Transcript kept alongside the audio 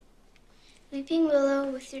Weeping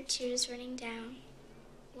willow, with your tears running down,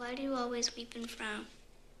 why do you always weep and frown?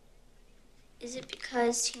 Is it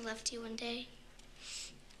because he left you one day?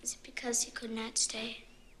 Is it because he could not stay?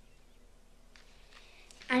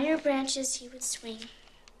 On your branches he would swing.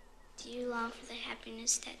 Do you long for the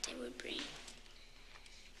happiness that day would bring?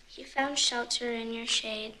 He found shelter in your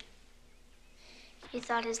shade. He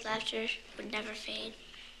thought his laughter would never fade.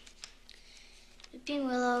 Weeping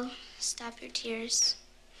willow, stop your tears.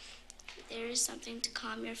 There is something to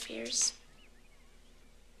calm your fears.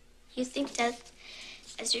 You think death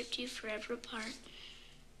has ripped you forever apart,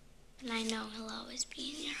 and I know he'll always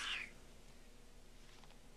be in your heart.